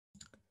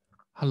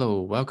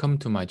Hello, welcome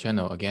to my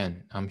channel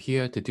again. I'm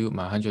here to do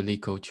my 100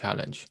 Leetcode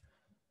challenge.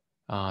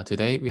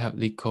 Today we have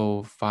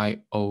Leetcode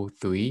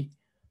 503,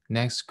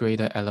 next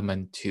greater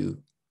element 2.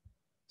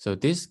 So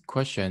this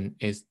question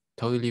is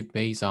totally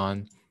based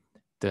on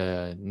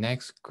the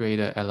next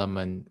greater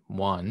element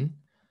 1.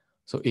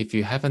 So if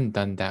you haven't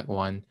done that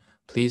one,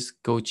 please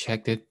go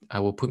check it. I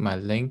will put my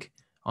link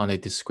on the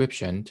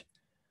description.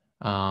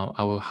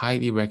 I will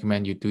highly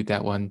recommend you do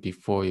that one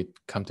before you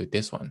come to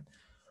this one,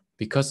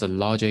 because the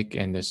logic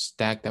and the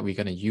stack that we're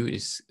going to use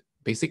is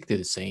basically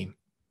the same.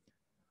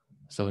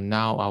 So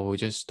now I will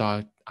just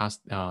start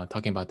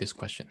talking about this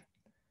question.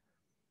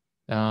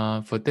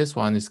 For this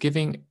one, it's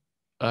giving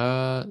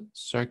a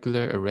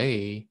circular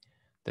array.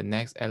 The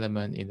next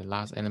element in the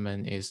last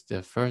element is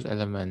the first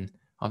element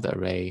of the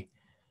array.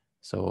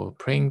 So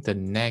print the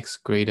next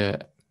greater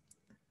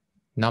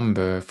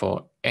number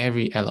for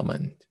every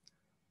element.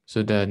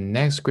 So the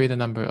next greater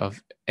number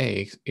of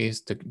x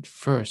is the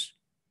first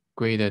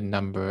greater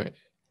number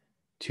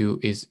 2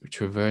 is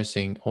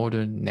traversing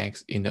order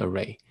next in the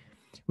array,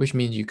 which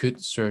means you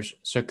could search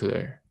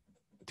circular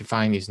to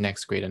find its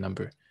next greater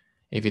number.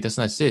 If it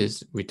doesn't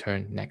exist,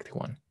 return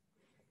 -1.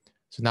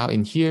 So now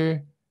in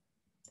here,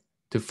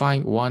 to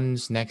find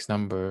one's next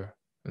number,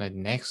 the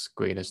next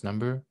greatest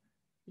number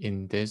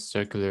in this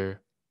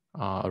circular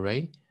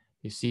array,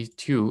 you see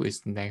 2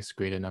 is the next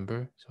greater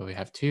number. So we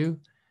have 2.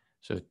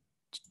 So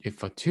if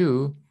for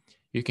 2,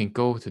 you can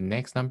go to the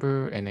next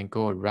number and then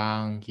go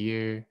around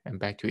here and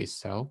back to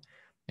itself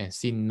and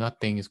see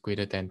nothing is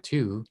greater than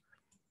 2.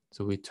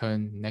 So we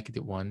turn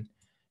 -1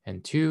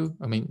 and 2.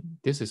 I mean,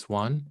 this is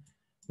 1.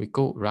 We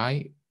go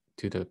right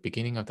to the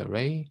beginning of the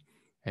array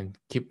and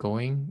keep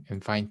going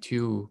and find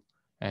 2.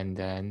 And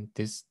then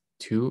this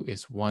 2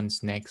 is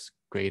 1's next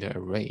greater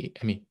array.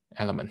 I mean,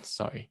 element,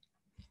 sorry.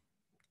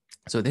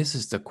 So this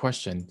is the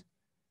question.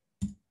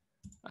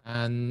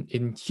 And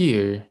in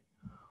here,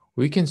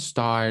 we can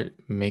start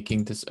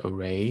making this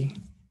array.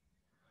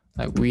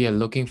 Like we are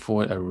looking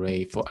for an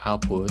array for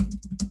output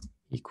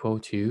equal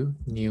to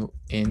new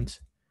int.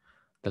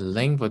 The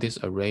length for this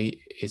array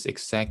is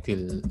exactly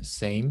the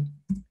same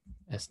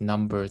as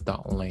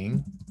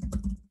number.length.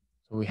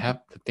 So we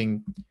have the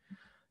thing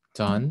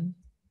done.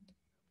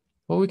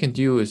 What we can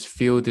do is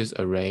fill this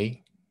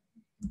array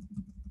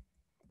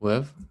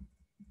with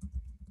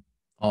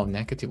all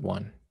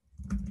 -1.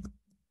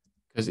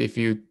 Because if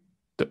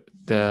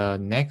the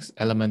next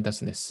element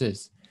doesn't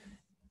exist,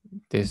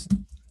 this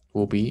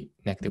will be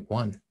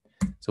 -1.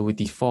 So we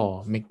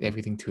default make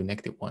everything to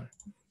 -1.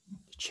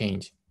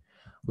 Change.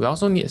 We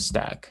also need a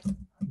stack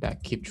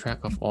that keep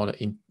track of all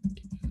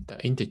the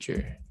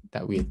integer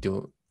that we are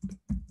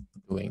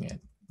doing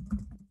it.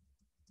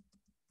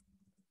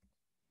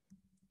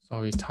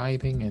 Sorry,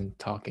 typing and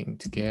talking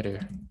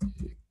together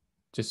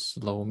just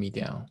slow me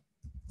down.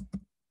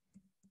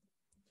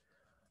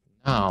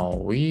 Now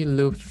we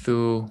loop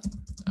through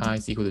I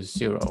is equal to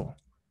 0.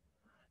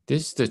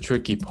 This is the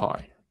tricky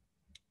part.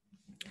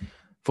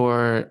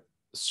 For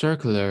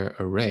circular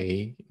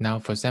array, now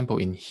for example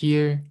in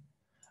here,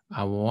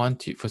 I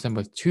want to, for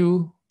example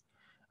 2,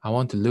 I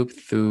want to loop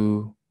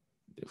through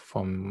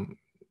from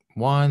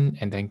 1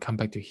 and then come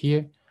back to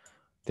here.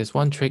 There's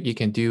one trick you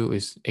can do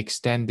is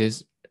extend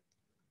this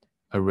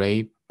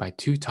array by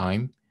 2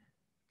 times.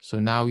 So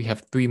now we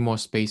have 3 more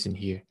space in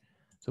here.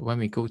 So when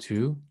we go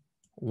to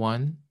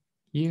 1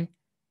 here,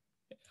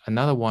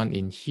 another one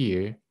in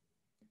here,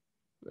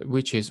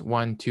 which is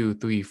 1, 2,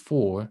 3,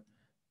 4,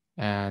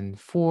 and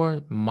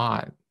 4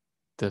 mod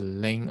the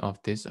length of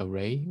this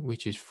array,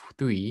 which is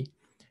 3,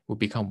 will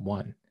become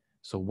 1.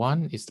 So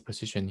 1 is the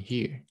position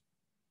here.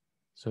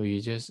 So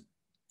you just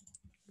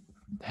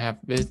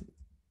have it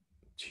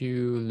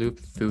to loop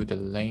through the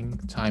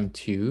length times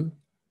 2.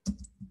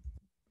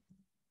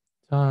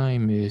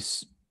 Time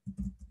is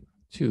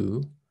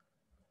 2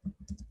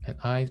 and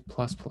I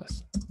plus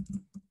plus.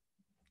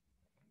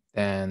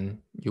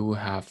 Then you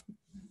will have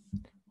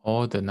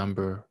all the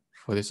number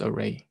for this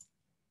array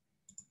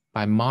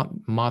by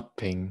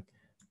mapping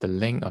the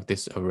length of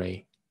this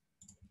array.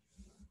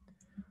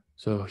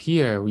 So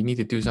here we need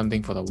to do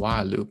something for the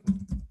while loop.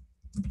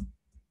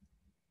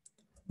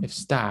 If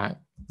stack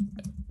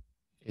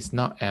is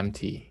not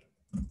empty,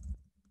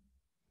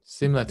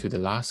 similar to the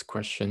last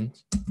question,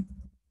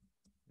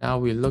 now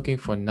we're looking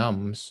for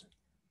nums.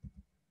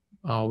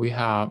 We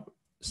have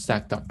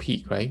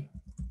stack.peak, right?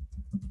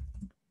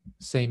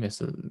 Same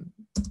as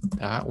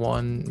that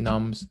one,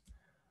 nums.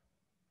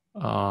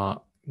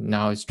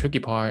 Now it's tricky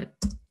part.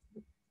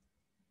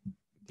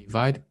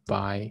 Divide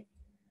by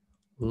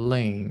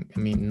length,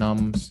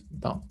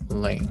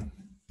 nums.length.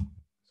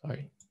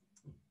 Sorry.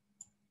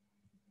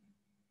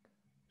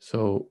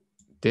 So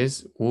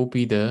this will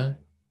be the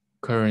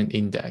current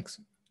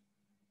index.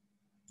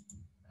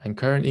 And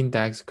current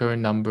index,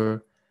 current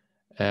number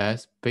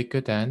is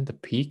bigger than the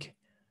peak.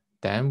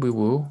 Then we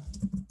will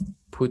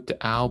put the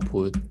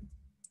output,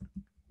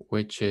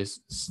 which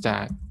is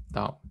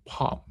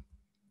stack.pop.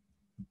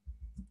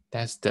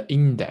 That's the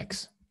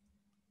index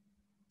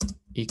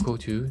equal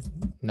to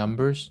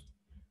numbers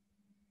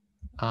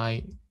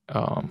I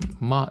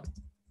mod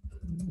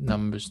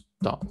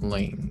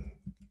numbers.ling.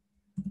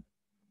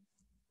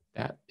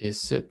 That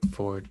is it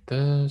for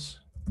this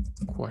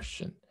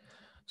question.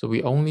 So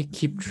we only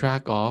keep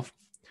track of,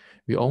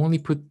 we only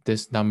put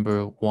this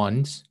number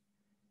once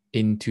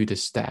into the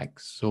stack.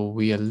 So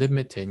we are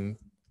limiting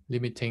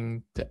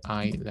the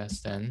I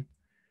less than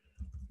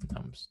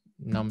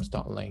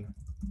nums.ling.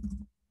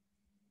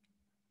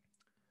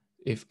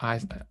 If I,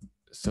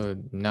 so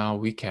now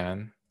we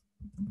can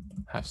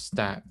have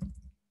stack,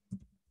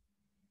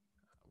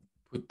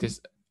 put this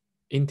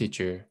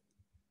integer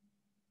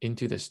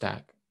into the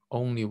stack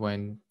only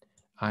when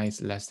I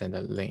is less than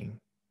the ling.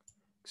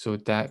 So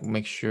that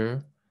makes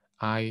sure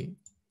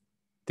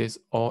this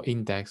all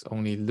index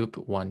only loop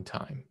one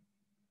time.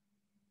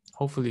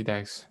 Hopefully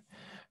that's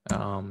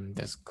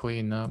clear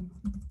enough.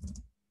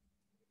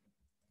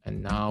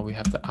 And now we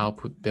have the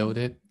output build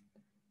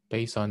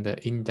based on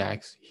the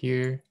index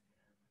here.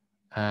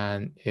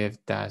 And if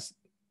that's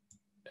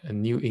a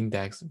new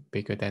index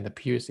bigger than the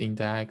previous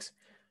index,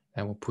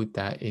 then we'll put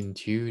that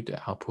into the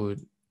output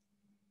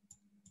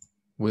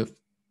with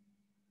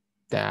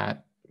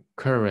that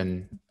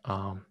current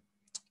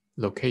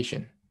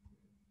location.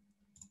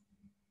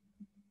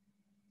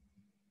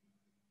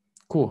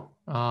 Cool.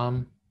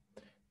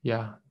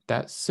 Yeah,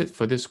 that's it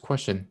for this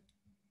question.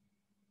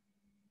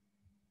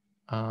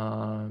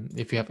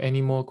 If you have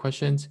any more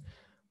questions,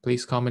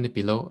 please comment it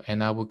below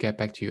and I will get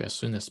back to you as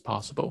soon as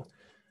possible.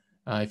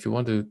 If you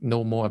want to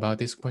know more about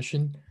this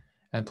question,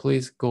 and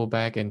please go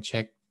back and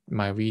check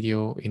my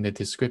video in the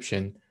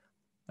description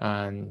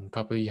and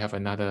probably have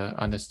another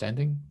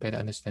better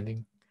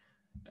understanding.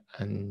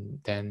 And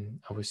then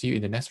I will see you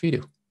in the next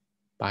video.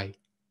 Bye.